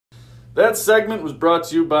That segment was brought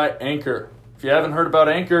to you by Anchor. If you haven't heard about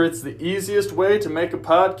Anchor, it's the easiest way to make a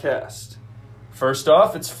podcast. First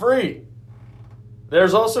off, it's free.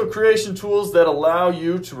 There's also creation tools that allow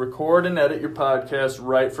you to record and edit your podcast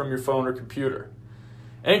right from your phone or computer.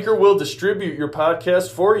 Anchor will distribute your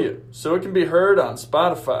podcast for you, so it can be heard on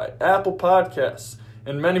Spotify, Apple Podcasts,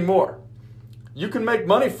 and many more. You can make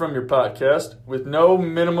money from your podcast with no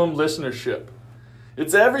minimum listenership.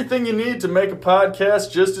 It's everything you need to make a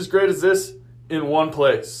podcast just as great as this in one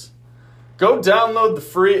place. Go download the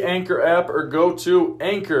free Anchor app or go to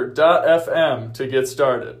anchor.fm to get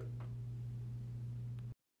started.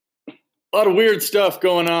 A lot of weird stuff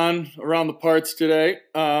going on around the parts today,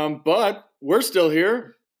 but we're still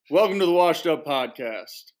here. Welcome to the Washed Up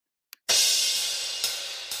Podcast.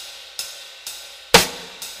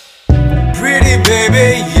 Pretty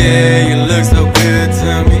baby, yeah, you look so good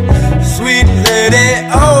to me. Sweet lady,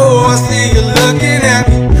 oh, I see you looking at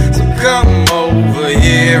me. So come over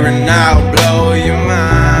here and I'll blow your mind.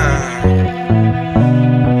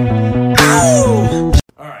 Ow!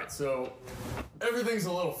 Alright, so everything's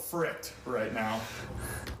a little fricked right now.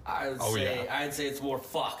 I'd say it's more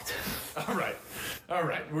fucked. Alright,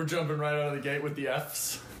 we're jumping right out of the gate with the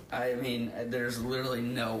F's. I mean, there's literally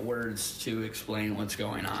no words to explain what's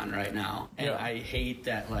going on right now. And Yeah. I hate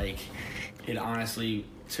that, like, it honestly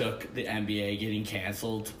took the NBA getting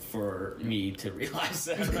canceled for me to realize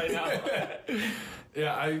that right now.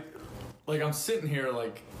 Yeah, I'm sitting here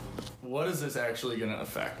like, what is this actually going to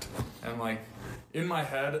affect? And like, in my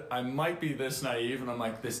head, I might be this naive, and I'm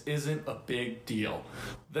like, this isn't a big deal.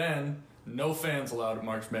 Then, no fans allowed at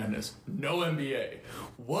March Madness. No NBA.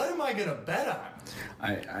 What am I going to bet on?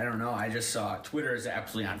 I don't know. I just saw Twitter is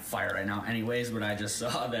absolutely on fire right now anyways, but I just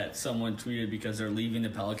saw that someone tweeted because they're leaving the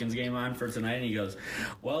Pelicans game on for tonight, and he goes,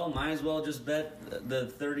 well, might as well just bet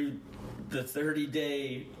the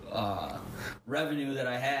 30-day revenue that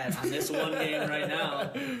I had on this one game right now.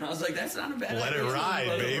 And I was like, that's not a bad Let idea. it ride,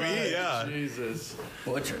 Let it baby. ride. Yeah. Jesus.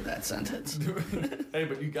 Butchered that sentence. Hey,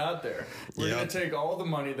 but you got there. We're Yep. going to take all the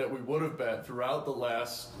money that we would have bet throughout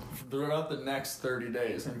the next 30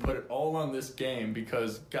 days and put it all on this game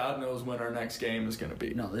because God knows when our next game is going to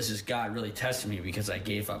be. No, this is God really testing me because I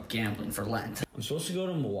gave up gambling for Lent. I'm supposed to go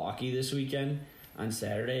to Milwaukee this weekend on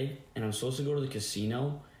Saturday, and I'm supposed to go to the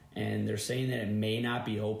casino, and they're saying that it may not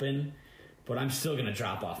be open, but I'm still going to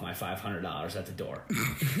drop off my $500 at the door.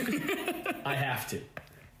 I have to.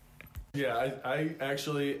 Yeah, I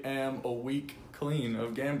actually am a week clean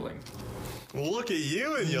of gambling. Look at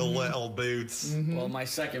you in your little boots. Well, my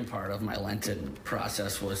second part of my Lenten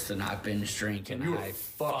process was to not binge drink, and You were I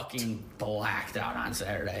fucked. fucking blacked out on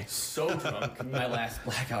Saturday. So drunk. My last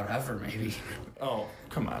blackout ever, maybe. Oh,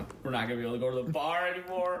 come on. We're not going to be able to go to the bar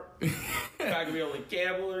anymore. We're not going to be able to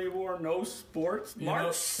gamble anymore. No sports.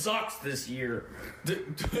 March sucks this year.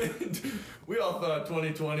 We all thought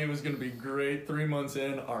 2020 was going to be great. 3 months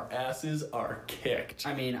in, our asses are kicked.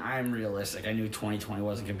 I mean, I'm realistic. I knew 2020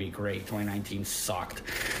 wasn't going to be great. 2019 sucked.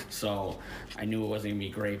 So I knew it wasn't going to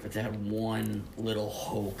be great. But that one little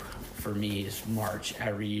hope for me is March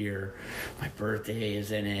every year. My birthday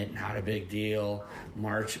is in it. Not a big deal.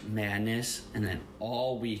 March Madness. And then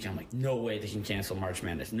all week, I'm like, no way they can cancel March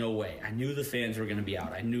Madness. No way. I knew the fans were going to be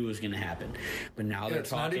out. I knew it was going to happen. But now they're It's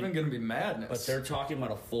talking. not even going to be madness. But they're talking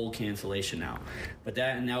about a full cancellation now. But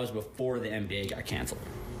that was before the NBA got canceled.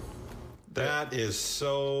 That is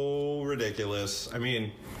so ridiculous. I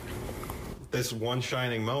mean, this one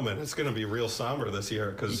shining moment, it's going to be real somber this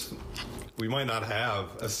year because we might not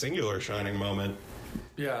have a singular shining moment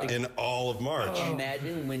yeah. in all of March.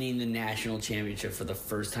 Imagine winning the national championship for the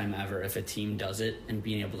first time ever if a team does it and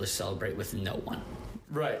being able to celebrate with no one.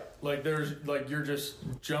 Right. Like you're just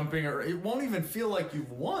jumping, or it won't even feel like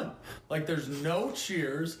you've won. Like there's no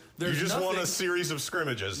cheers. There's You just nothing. won a series of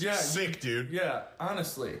scrimmages. Yeah, Sick, dude. Yeah,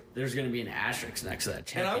 honestly. There's going to be an asterisk next to that And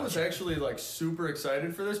championship. I was actually like super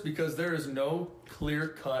excited for this because there is no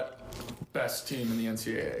clear-cut best team in the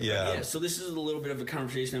NCAA. Yeah. So this is a little bit of a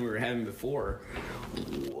conversation that we were having before.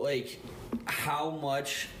 Like, how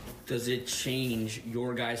much does it change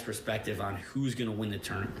your guys' perspective on who's going to win the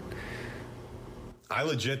tournament? I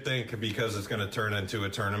legit think because it's going to turn into a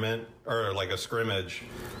tournament or like a scrimmage,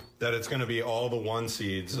 that it's going to be all the one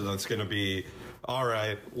seeds, and it's going to be, all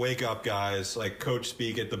right, wake up, guys. Like, coach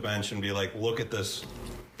speak at the bench and be like, look at this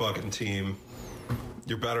fucking team.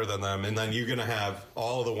 You're better than them. And then you're going to have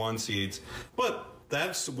all the one seeds. But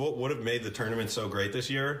that's what would have made the tournament so great this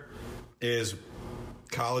year is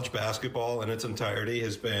college basketball in its entirety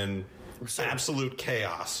has been absolute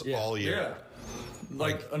chaos all year. Yeah.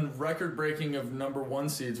 Like a record breaking of number 1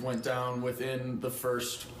 seeds went down within the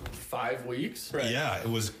first 5 weeks. Right. Yeah, it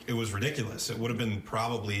was ridiculous. It would have been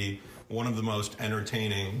probably one of the most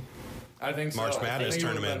entertaining I think so. March Madness it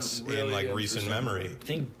would've tournaments been really in like recent interesting. memory. I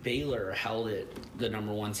think Baylor held it the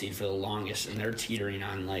number 1 seed for the longest, and they're teetering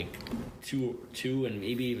on like two and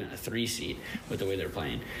maybe even a 3 seed with the way they're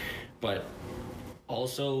playing. But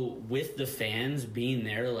also with the fans being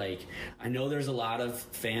there, like I know there's a lot of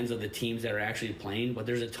fans of the teams that are actually playing, but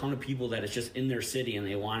there's a ton of people that it's just in their city and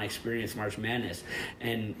they want to experience March Madness,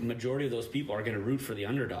 and majority of those people are going to root for the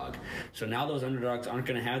underdog. So now those underdogs aren't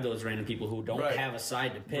going to have those random people who don't Right. have a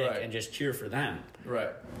side to pick Right. and just cheer for them,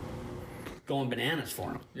 Right. going bananas for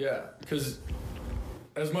them. Yeah, because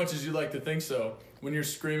as much as you like to think so, when you're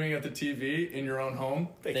screaming at the TV in your own home,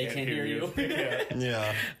 they can't hear you. They can't.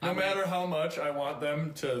 Yeah. No matter how much I want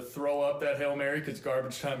them to throw up that Hail Mary because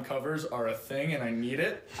garbage time covers are a thing and I need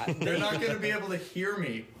it, they're not going to be able to hear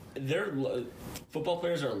me. Football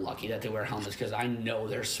players are lucky that they wear helmets, because I know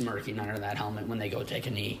they're smirking under that helmet when they go take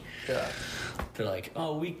a knee. Yeah. They're like,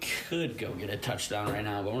 oh, we could go get a touchdown right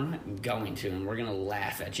now, but we're not going to, and we're going to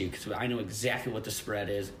laugh at you because I know exactly what the spread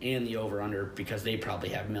is and the over-under, because they probably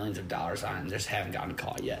have millions of dollars on it and just haven't gotten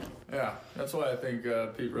caught yet. Yeah, that's why I think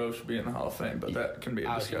Pete Rose should be in the Hall of Fame, but that can be a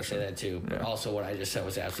I was going to discussion. say that too, but Yeah. also what I just said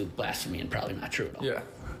was absolute blasphemy and probably not true at all. Yeah.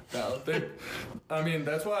 No, I mean,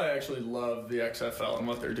 that's why I actually love the XFL and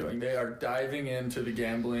what they're doing. They are diving into the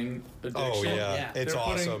gambling addiction. Oh yeah, Yeah. it's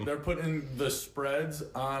awesome. They're putting the spreads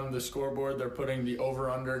on the scoreboard. They're putting the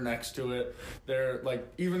over/under next to it. They're like,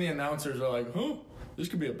 even the announcers are like, "Huh, this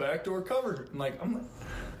could be a backdoor cover." I'm like,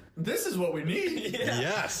 this is what we need.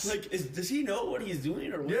 Yes. Like, does he know what he's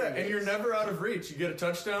doing or what? Yeah, and you're never out of reach. You get a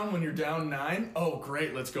touchdown when you're down 9. Oh,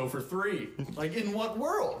 great, let's go for 3. Like, in what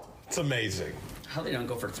world? It's amazing. How they don't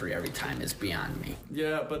go for 3 every time is beyond me.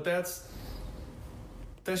 Yeah, but that's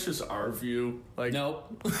just our view. Like, Nope.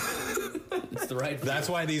 It's the right view. That's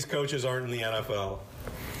why these coaches aren't in the NFL.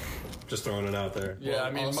 Just throwing it out there. Yeah, Well,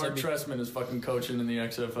 I mean, also Mark Trestman is fucking coaching in the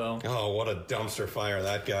XFL. Oh, what a dumpster fire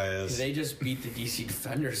that guy is. They just beat the DC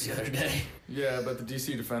Defenders the other day. Yeah, but the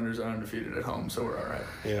DC Defenders are undefeated at home, so we're all right.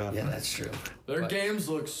 Yeah. Yeah, that's true. Their But- games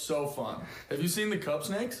look so fun. Have you seen the Cup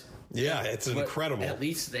Snakes? Yeah, it's but incredible. At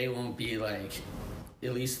least they won't be like.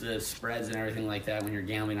 At least the spreads and everything like that when you're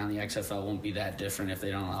gambling on the XFL won't be that different if they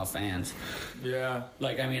don't allow fans. Yeah.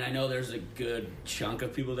 Like, I mean, I know there's a good chunk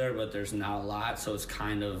of people there, but there's not a lot, so it's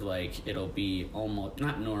kind of like it'll be almost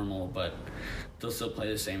not normal, but they'll still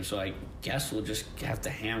play the same. So I guess we'll just have to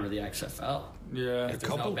hammer the XFL Yeah. if there's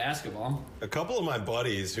no couple- basketball. A couple of my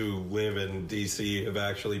buddies who live in DC have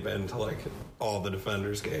actually been to like all the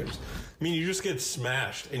Defenders games. I mean, you just get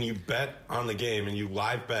smashed and you bet on the game and you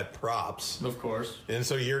live bet props. Of course. And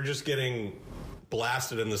so you're just getting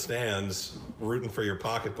blasted in the stands rooting for your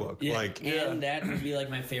pocketbook. Yeah, Like, and that would be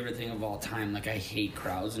like my favorite thing of all time. Like, I hate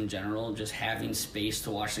crowds in general. Just having space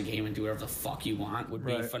to watch the game and do whatever the fuck you want would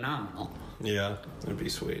be Right. phenomenal. yeah, it'd be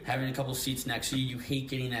sweet. Having a couple seats next to you, you hate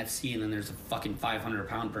getting that seat, and then there's a fucking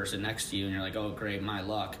 500-pound person next to you, and you're like, oh, great, my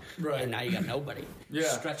luck. Right. And now you got nobody. Yeah.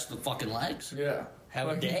 Stretch the fucking legs. Yeah. Have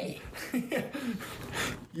a Like, day.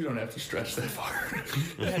 You don't have to stretch that far.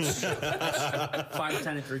 5,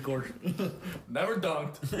 10, and 3/4. Never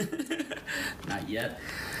dunked. Not yet.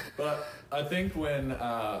 But I think when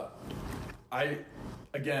I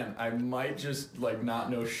might just like not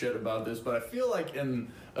know shit about this, but I feel like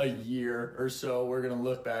in a year or so we're gonna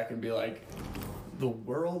look back and be like, the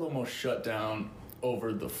world almost shut down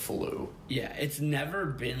over the flu. Yeah, it's never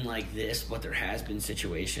been like this, but there has been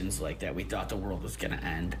situations like that. We thought the world was going to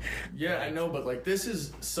end. Yeah, I know, but like this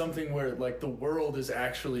is something where like the world is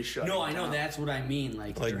actually shutting No, I know down. that's what I mean.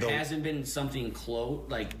 Like Like there hasn't been something close,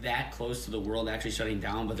 like that close to the world actually shutting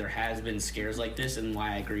down, but there has been scares like this, and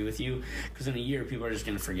why I agree with you. Because in a year, people are just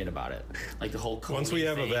going to forget about it. Like the whole COVID Once we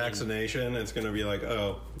have a thing. vaccination, it's going to be like,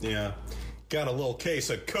 oh, yeah, got a little case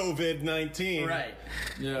of COVID-19. Right.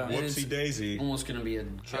 Yeah. And it's Whoopsie daisy. Almost going to be a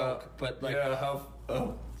joke, but like. yeah,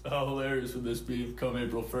 how hilarious would this be come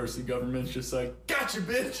April 1st? The government's just like, gotcha,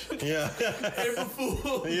 bitch. Yeah. April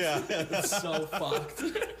Fool. Yeah. It's so fucked.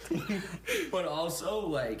 But also,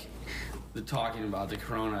 like, the talking about the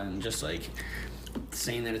corona and just, like,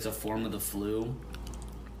 saying that it's a form of the flu.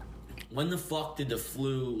 When the fuck did the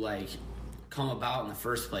flu, like, come about in the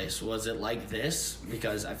first place? Was it like this?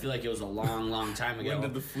 Because I feel like it was a long, long time ago. When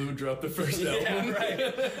did the flu drop the first album? Yeah,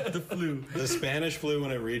 right. The flu. The Spanish flu,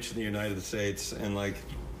 when it reached the United States, and like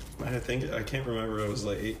I can't remember if it was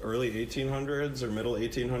like early 1800s or middle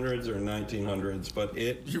 1800s or 1900s, but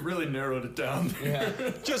You really narrowed it down there.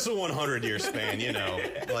 just a 100-year span,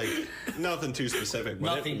 like nothing too specific,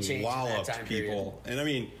 but Nothing it changed in that walloped time people. And I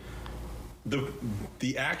mean,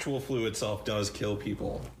 the actual flu itself does kill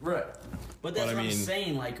people. Right. But that's But I what I'm mean-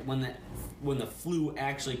 saying. Like when the flu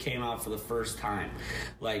actually came out for the first time,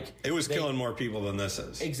 like It was killing more people than this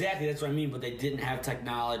is. Exactly, that's what I mean. But they didn't have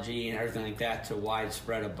technology and everything like that to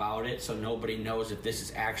widespread about it, so nobody knows if this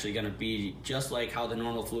is actually going to be just like how the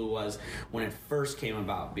normal flu was when it first came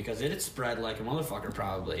about, because it had spread like a motherfucker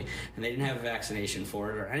probably, and they didn't have a vaccination for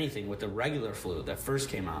it or anything with the regular flu that first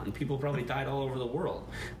came out, and people probably died all over the world.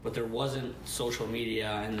 But there wasn't social media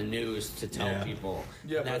and the news to tell people.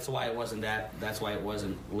 Yeah, that's why it wasn't that. That's why it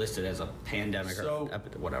wasn't listed as a pandemic So- or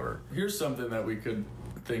whatever. Here's something that we could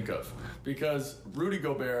think of, because Rudy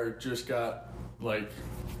Gobert just got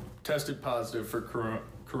tested positive for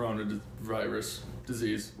coronavirus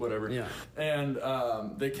disease, whatever. Yeah. And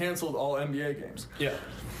they canceled all NBA games. Yeah.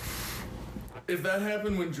 If that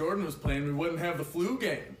happened when Jordan was playing, we wouldn't have the flu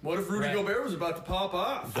game. What if Rudy Right. Gobert was about to pop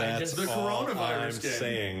off? That's the all coronavirus I'm game.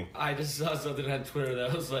 saying. I just saw something on Twitter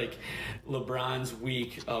that was like LeBron's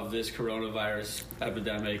week of this coronavirus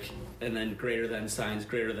epidemic, and then greater than signs,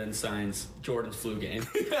 Jordan's flu game.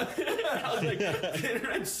 I was like, the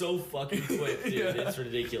internet's so fucking quick, dude. Yeah. It's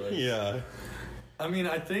ridiculous. Yeah. I mean,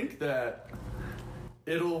 I think that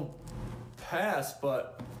it'll pass,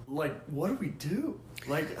 but what do we do?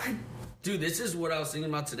 Dude, this is what I was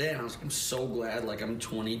thinking about today, and I'm so glad I'm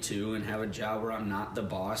 22 and have a job where I'm not the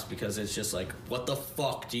boss, because it's just what the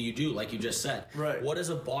fuck do you do? Like you just said, Right. What does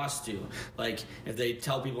a boss do? If they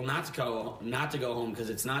tell people not to go home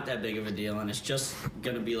because it's not that big of a deal and it's just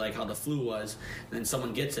gonna be like how the flu was, and then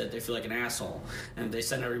someone gets it, they feel like an asshole, and if they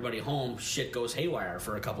send everybody home, shit goes haywire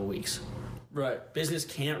for a couple weeks. Right. Business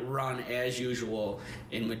can't run as usual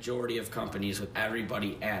in majority of companies with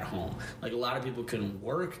everybody at home. A lot of people can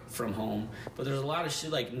work from home, but there's a lot of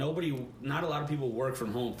shit not a lot of people work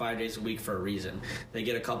from home 5 days a week for a reason. They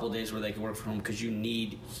get a couple days where they can work from home because you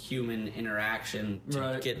need human interaction to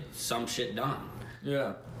Right. get some shit done.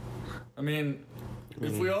 Yeah. I mean,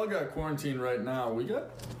 if we all got quarantined right now, we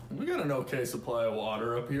got an okay supply of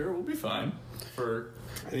water up here. We'll be fine.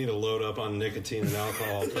 I need to load up on nicotine and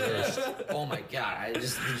alcohol first. Oh my god, did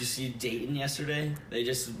you see Dayton yesterday? They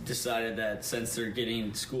just decided that since they're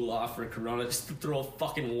getting school off for Corona, just to throw a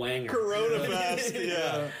fucking wanger. Corona Fest,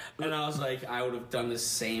 yeah. And I was like, I would have done the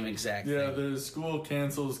same exact Yeah, thing. the school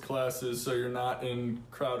cancels classes so you're not in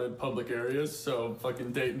crowded public areas, so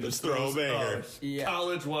fucking Dayton Just throw a banger. Yeah.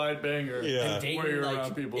 College-wide banger. Yeah. And Dayton Where you're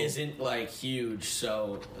around people. isn't huge,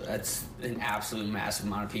 so that's an absolute massive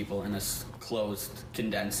amount of people in a closed,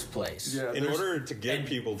 condensed place. Yeah, In there's- order to get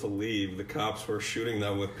people to leave, the cops were shooting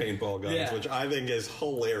them with paintball guns, Yeah. which I think is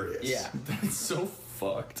hilarious. Yeah. It's so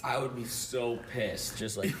fucked. I would be so pissed.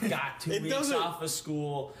 Just got 2 It weeks doesn't- off of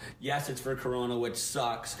school. Yes, it's for Corona, which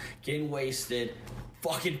sucks. Getting wasted.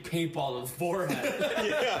 Fucking paintball to the forehead.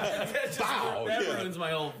 Yeah. That Yeah. ruins my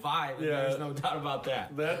whole vibe. Yeah. There's no doubt about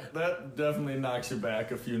that. That definitely knocks you back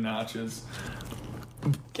a few notches.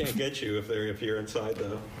 Can't get you if you're inside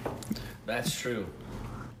though. That's true.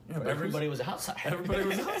 Yeah, but Everybody was outside. Everybody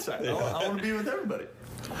was outside. I want to be with everybody.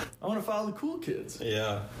 I want to follow the cool kids.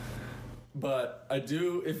 Yeah. But I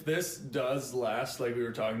do, if this does last, like we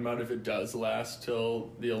were talking about, if it does last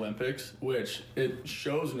till the Olympics, which it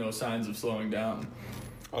shows no signs of slowing down.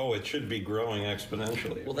 Oh, it should be growing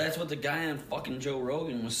exponentially. Well, that's what the guy on fucking Joe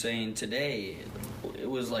Rogan was saying today. It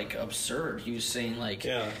was absurd. He was saying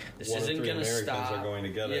Yeah, this 1 in isn't 3 gonna Americans stop. are going to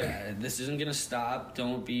get it. Yeah, this isn't gonna stop.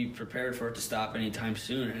 Don't be prepared for it to stop anytime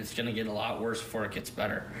soon, and it's gonna get a lot worse before it gets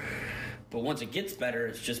better. But once it gets better,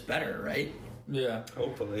 it's just better, right? Yeah.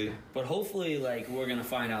 Hopefully. But hopefully, we're gonna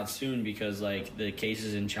find out soon, because the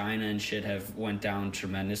cases in China and shit have went down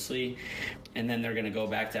tremendously, and then they're gonna go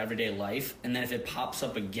back to everyday life, and then if it pops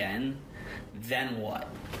up again, then what?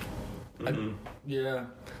 Yeah.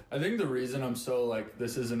 I think the reason I'm so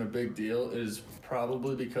this isn't a big deal is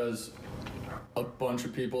probably because a bunch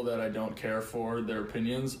of people that I don't care for their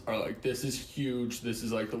opinions are this is huge, this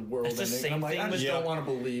is the world It's the ending. same I'm thing I with- just don't want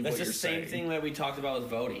to believe That's what the you're same saying. thing that we talked about with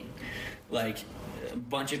voting. A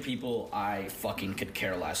bunch of people I fucking could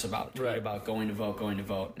care less about. Tweet Right. about going to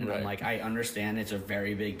vote. And I'm Right. I understand it's a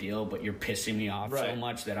very big deal, but you're pissing me off so Right.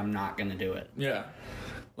 much that I'm not going to do it. Yeah.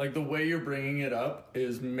 The way you're bringing it up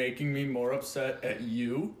is making me more upset at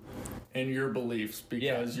you and your beliefs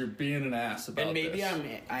because you're being an ass about And maybe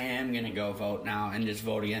this. I am going to go vote now and just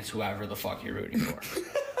vote against whoever the fuck you're rooting for.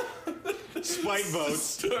 Spite votes.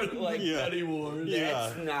 Start Like, petty wars.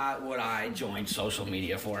 That's not what I joined social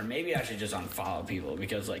media for. Maybe I should just unfollow people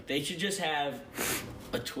because, like, they should just have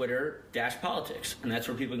a Twitter -politics, and that's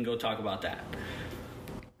where people can go talk about that.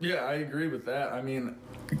 Yeah, I agree with that. I mean,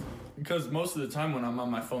 because most of the time when I'm on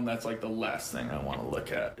my phone, that's like the last thing I want to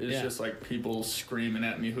look at. It's Yeah. just like people screaming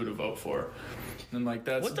at me who to vote for. And like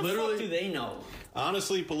that's What the literally fuck do they know?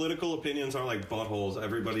 Honestly, political opinions are like buttholes.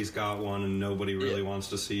 Everybody's got one, and nobody really wants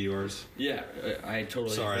to see yours. Yeah, I totally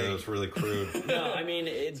Sorry, agree. that was really crude. No, I mean,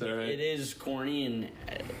 all right. it is corny,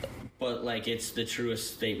 but, like, it's the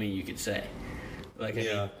truest statement you could say. Like, I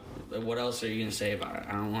Yeah. mean, what else are you going to say about it?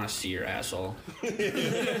 I don't want to see your asshole.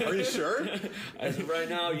 Are you sure? As of right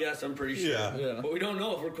now, yes, I'm pretty sure. Yeah. Yeah. But we don't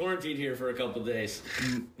know if we're quarantined here for a couple days.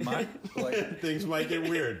 my like Things might get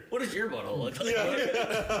weird. What does your butthole look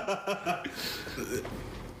like?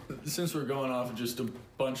 since we're going off of just a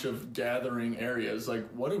bunch of gathering areas, like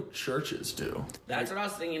what do churches do? That's what I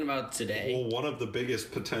was thinking about today. Well, one of the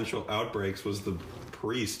biggest potential outbreaks was the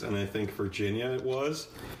priest, and I think Virginia it was.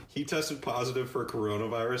 He tested positive for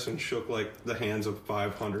coronavirus and shook like the hands of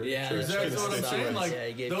 500. Yeah, church that's Exactly what I'm Sucks. saying. Like Yeah,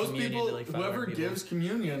 he gave those communion people, to, like, 500 whoever people. gives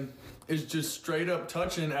communion is just straight up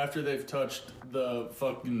touching after they've touched the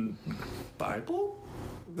fucking Bible.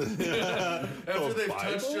 After they've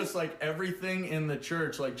touched Bible? just like everything in the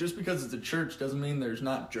church, like just because it's a church doesn't mean there's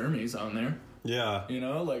not germs on there. Yeah. You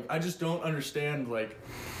know, like I just don't understand like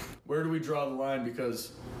where do we draw the line,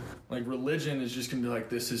 because like religion is just gonna be like,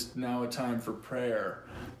 this is now a time for prayer.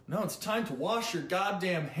 No, it's time to wash your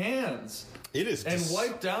goddamn hands It is. and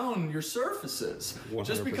wipe down your surfaces.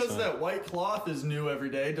 Just because 100%. that white cloth is new every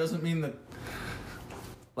day doesn't mean that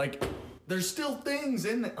like there's still things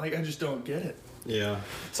in it. Like I just don't get it. Yeah.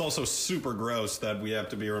 It's also super gross that we have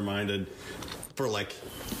to be reminded for like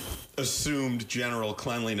assumed general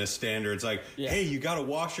cleanliness standards. Like, hey, you got to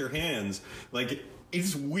wash your hands. Like,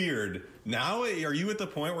 it's weird. Now, are you at the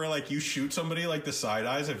point where like you shoot somebody like the side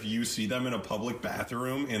eyes if you see them in a public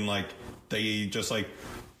bathroom and like they just like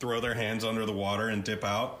throw their hands under the water and dip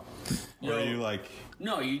out? Or are you like...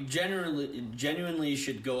 No, you genuinely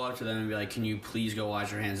should go up to them and be like, can you please go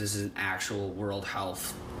wash your hands? This is an actual world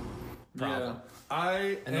health problem. Yeah.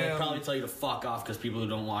 I And they'll am, probably tell you to fuck off because people who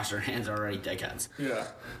don't wash their hands are already dickheads. Yeah.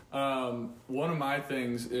 One of my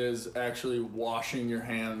things is actually washing your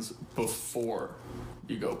hands before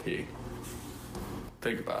you go pee.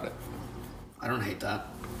 Think about it. I don't hate that.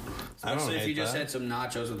 I don't Especially if hate you just that. had some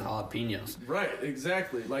nachos with jalapenos. Right,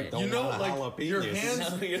 exactly. Like Don't you know, want like jalapenos. your hands,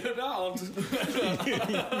 No, you don't.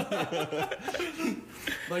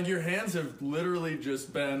 like your hands have literally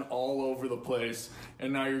just been all over the place,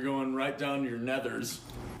 and now you're going right down to your nethers,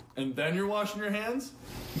 and then you're washing your hands.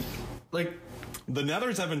 Like, The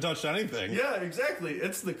nethers haven't touched anything. yeah, exactly.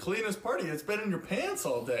 It's the cleanest party. It's been in your pants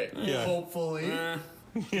all day. Yeah. Hopefully,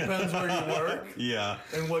 depends where you work Yeah.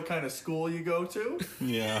 and what kind of school you go to.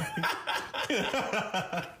 Yeah.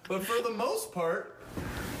 But for the most part,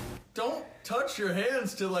 don't touch your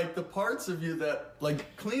hands to like the parts of you that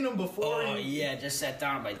like clean them before Oh, you. yeah, just sat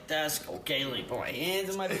down at my desk. Okay, let me put my hands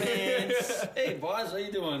in my pants. Hey, boss, how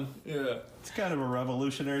you doing? Yeah. It's kind of a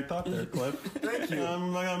revolutionary thought there, Cliff. Thank you.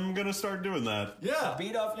 I'm going to start doing that. Yeah.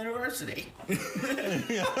 Beat off University.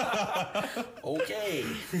 Okay.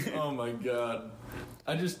 Oh my god.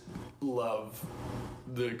 I just love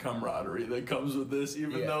the camaraderie that comes with this,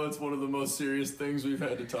 even Yeah. though it's one of the most serious things we've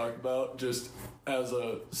had to talk about just as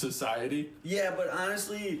a society. Yeah, but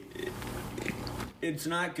honestly, it's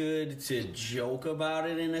not good to joke about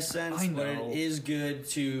it in a sense, I but know. it is good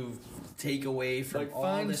to take away from Like, all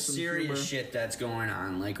find the some serious humor. shit that's going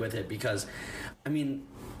on, like with it, because, I mean,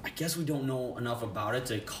 I guess we don't know enough about it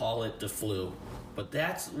to call it the flu. But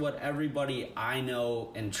that's what everybody I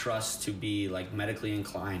know and trust to be like medically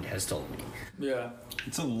inclined has told me. Yeah.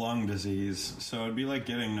 It's a lung disease, so it'd be like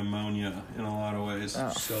getting pneumonia in a lot of ways.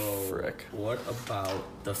 So, frick. what about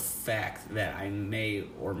the fact that I may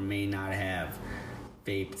or may not have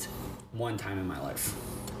vaped one time in my life?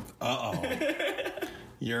 Uh-oh.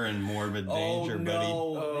 You're in morbid danger, buddy.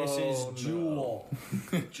 Oh, this Oh, is Jewel.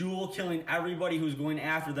 Jewel killing everybody who's going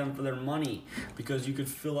after them for their money, because you could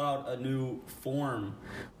fill out a new form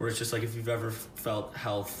where it's just like, if you've ever felt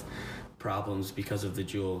health problems because of the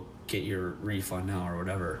Jewel, get your refund now or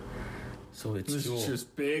whatever. So it's This Juul. is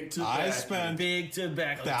just big tobacco. I spent Big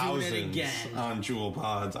tobacco. Doing it thousands again. on Juul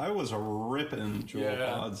pods. I was ripping Juul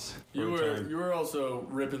pods. You for a time. were also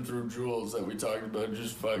ripping through Juuls that we talked about.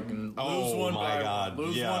 Just fucking Oh, lose one, my buy God, one.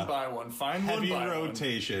 Lose yeah. one, buy one. Find Heavy one, buy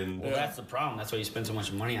rotation. Well, that's the problem. That's why you spend so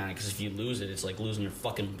much money on it. Because if you lose it, it's like losing your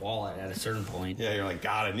fucking wallet at a certain point. Yeah, you're like,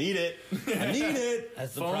 God, I need it. I need it.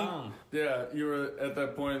 That's the Phone. problem. Yeah, you were at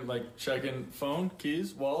that point like checking phone,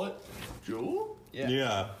 keys, wallet, Juul.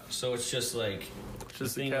 Yeah. So it's just like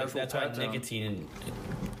Just the a thing. casual That's why pat down. nicotine,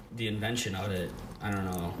 the invention of it. I don't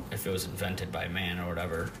know if it was invented by man or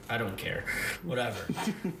whatever. I don't care. Whatever.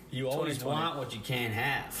 You always 2020. want what you can't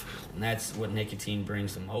have, and that's what nicotine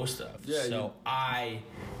brings the most of. Yeah, So I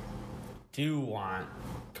do want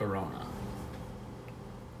Corona.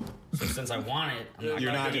 So since I want it, I'm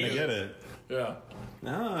You're not gonna going to get it. Yeah.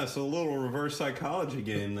 No, it's a little reverse psychology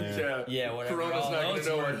game there. Yeah. Yeah, whatever Corona's all not going those to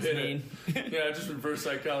know where to words hit mean. it. Yeah, just reverse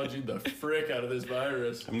psychology the frick out of this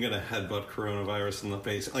virus. I'm going to headbutt coronavirus in the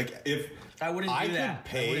face. Like, if I wouldn't I do could that.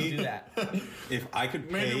 pay- I wouldn't do that. if I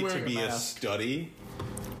could Maybe pay wearing to be a a mask. study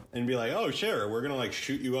and be like, oh, sure, we're going to like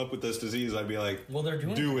shoot you up with this disease, I'd be like, Well, they're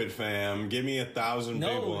doing do it, fam. Give me 1,000 big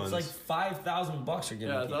No, ones. it's like $5,000 are giving.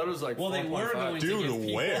 Yeah, I people. thought it was like Well, they were 4.5. going Dude, to give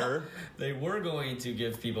people, where? They were going to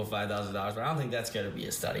give people $5,000, but I don't think that's going to be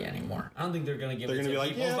a study anymore. I don't think they're going to give. They're it going to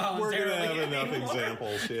to be like, people yeah, we're going to have voluntarily enough anymore.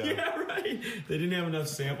 examples. Yeah. Yeah, right. They didn't have enough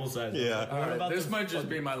sample size. Yeah. What All right, about this the might just fucking-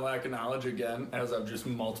 be my lack of knowledge again, as I've just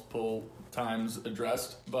multiple times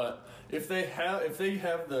addressed. But if they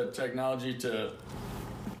have the technology to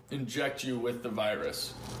inject you with the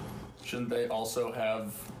virus, shouldn't they also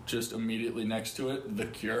have just immediately next to it the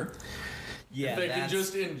cure? Yeah, If they can that's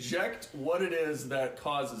just inject what it is that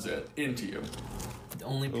causes it into you. the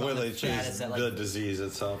only Well, problem they with that choose is that the like disease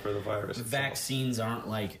itself or the virus itself. vaccines aren't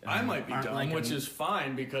like. I might be aren't dumb, like which is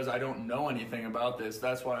fine because I don't know anything about this.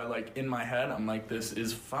 That's why, like, in my head, I'm like, this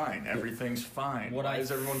is fine. Everything's fine. What Why I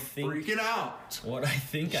is everyone think- freaking out? What I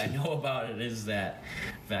think I know about it is that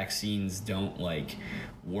vaccines don't like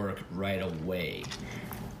work right away.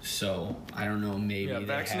 So I don't know. Maybe Yeah, they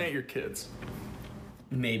vaccinate have- your kids.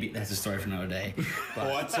 Maybe that's a story for another day. But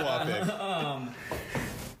What's up,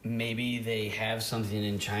 maybe they have something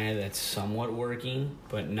in China that's somewhat working,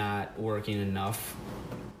 but not working enough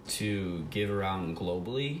to give around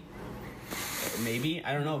globally. Maybe,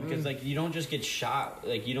 I don't know, because like you don't just get shot,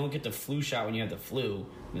 like you don't get the flu shot when you have the flu.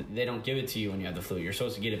 They don't give it to you when you have the flu. You're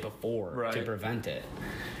supposed to get it before to Right. prevent it.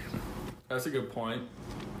 That's a good point.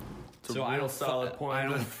 It's a So real solid point. I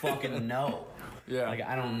don't fucking know. Yeah. Like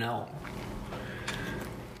I don't know.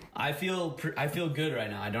 I feel good right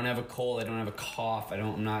now. I don't have a cold. I don't have a cough.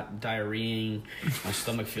 I'm not diarrheaing. My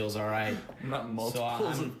stomach feels all right. Not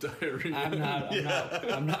multiples of diarrhea.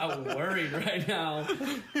 I'm not worried right now.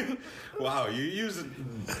 Wow, you use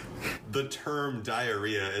the term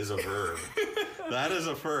diarrhea as a verb. That is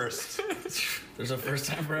a first. There's a first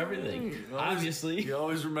time for everything. Obviously, You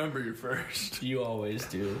always remember your first. you always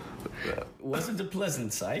do. Wasn't a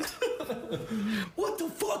pleasant sight. What the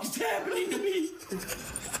fuck is happening to me?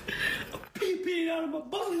 Pee out of my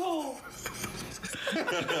bunghole.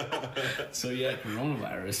 So yeah,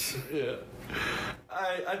 coronavirus. Yeah.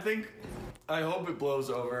 I hope it blows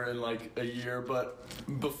over in like a year, but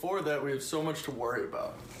before that we have so much to worry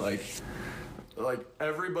about. Like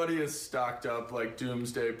everybody is stocked up like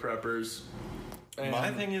doomsday preppers. And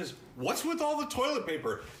My thing is, what's with all the toilet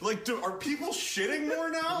paper? Like, are people shitting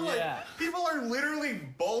more now? Yeah. Like, people are literally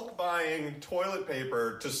bulk buying toilet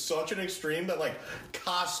paper to such an extreme that, like,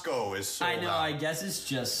 Costco is sold I know, out. I guess it's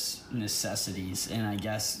just necessities, and I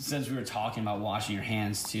guess since we were talking about washing your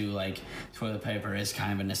hands too, like toilet paper is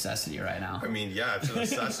kind of a necessity right now. I mean, yeah, it's a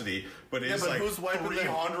necessity, but it's but like who's wiping their-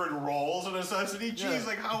 300 rolls a necessity? Jeez, Yeah.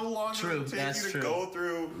 like, how long True, does it take that's you to true. go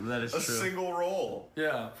through That is a true. single roll?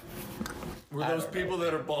 Yeah. Were I those don't know. people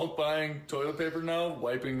that are bulk buying toilet paper now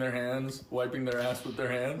wiping their hands, wiping their ass with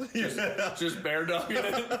their hands? Just bear dogging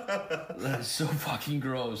it? That is so fucking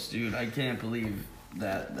gross, dude. I can't believe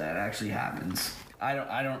that actually happens. I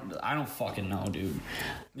don't fucking know, dude.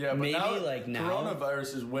 Yeah, but Maybe, now, like, now-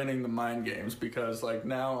 coronavirus is winning the mind games because like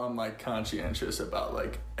now I'm like conscientious about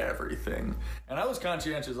like everything. And I was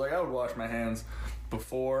conscientious, like I would wash my hands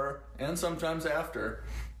before and sometimes after.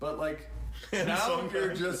 But like now sometimes-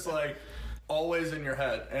 you're just like always in your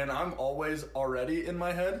head. And I'm always already in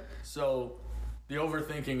my head. So the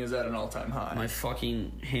overthinking is at an all-time high. My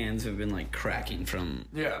fucking hands have been like cracking from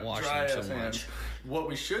Yeah, washing dry so ass much. hands. What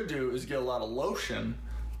we should do is get a lot of lotion,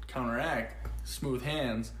 counteract smooth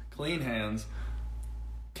hands, clean hands,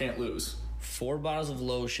 Can't lose. 4 bottles of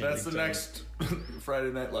lotion. That's the next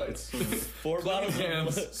Friday Night Lights. 4 bottles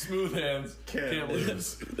hands, of smooth hands, can't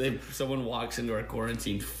lose. Someone walks into our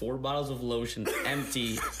quarantine, 4 bottles of lotion,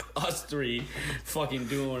 empty, us 3, fucking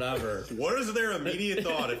doing whatever. What is their immediate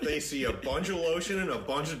thought if they see a bunch of lotion and a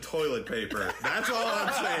bunch of toilet paper? That's all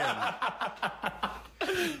I'm saying.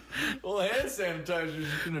 Well, hand sanitizer's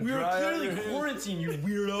gonna We were dry out clearly your hands. quarantined, you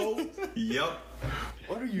weirdo. Yep.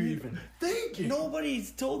 What are you even thinking?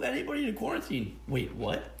 Nobody's told anybody to quarantine. Wait,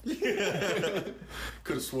 what? Could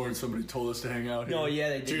have sworn somebody told us to hang out here. No, yeah,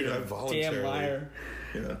 they did. Dude, I voluntarily. Damn liar.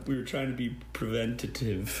 Yeah. We were trying to be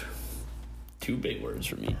preventative. 2 big words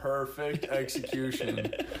for me. Perfect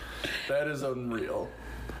execution. That is unreal.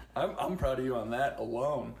 I'm proud of you on that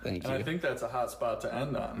alone. Thank and you. I think that's a hot spot to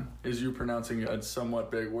end on, is you pronouncing a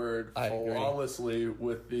somewhat big word I agree. flawlessly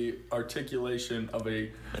with the articulation of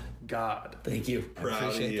a god. Thank you. Proud I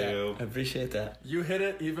appreciate of you. that. I appreciate that. You hit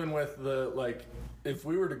it even with the, like, if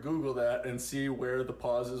we were to Google that and see where the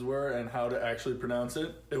pauses were and how to actually pronounce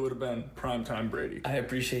it, it would have been Primetime Brady. I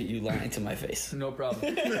appreciate you lying to my face. No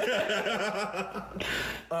problem.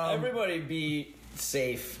 Everybody be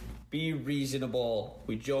safe. Be reasonable.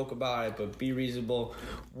 We joke about it, but be reasonable.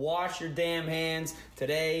 Wash your damn hands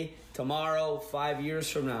today, tomorrow, 5 years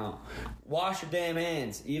from now. Wash your damn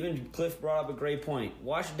hands. Even Cliff brought up a great point.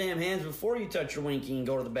 Wash your damn hands before you touch your winky and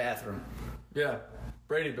go to the bathroom. Yeah.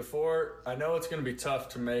 Brady, before, I know it's going to be tough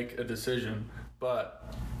to make a decision,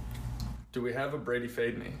 but do we have a Brady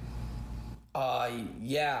fade me?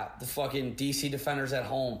 Yeah, the fucking DC Defenders at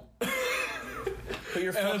home. Put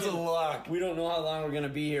your And it's a fucking lock. We don't know how long we're gonna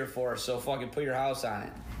be here for, so fucking put your house on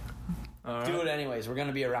it. All right. Do it anyways. We're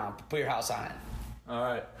gonna be around. Put your house on it. All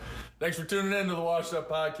right. Thanks for tuning in to the Washed Up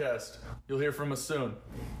Podcast. You'll hear from us soon.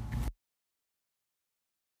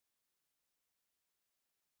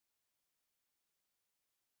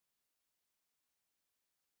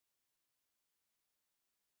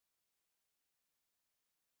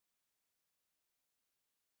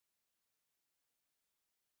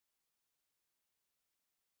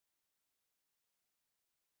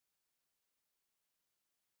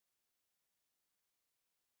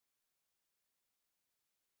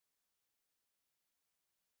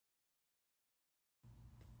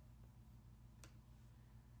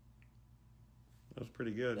 That was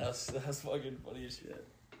pretty good. That's fucking funny as shit.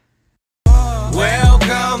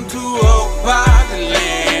 Welcome to Oak Park, the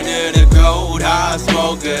land of the gold hard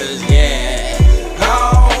smokers.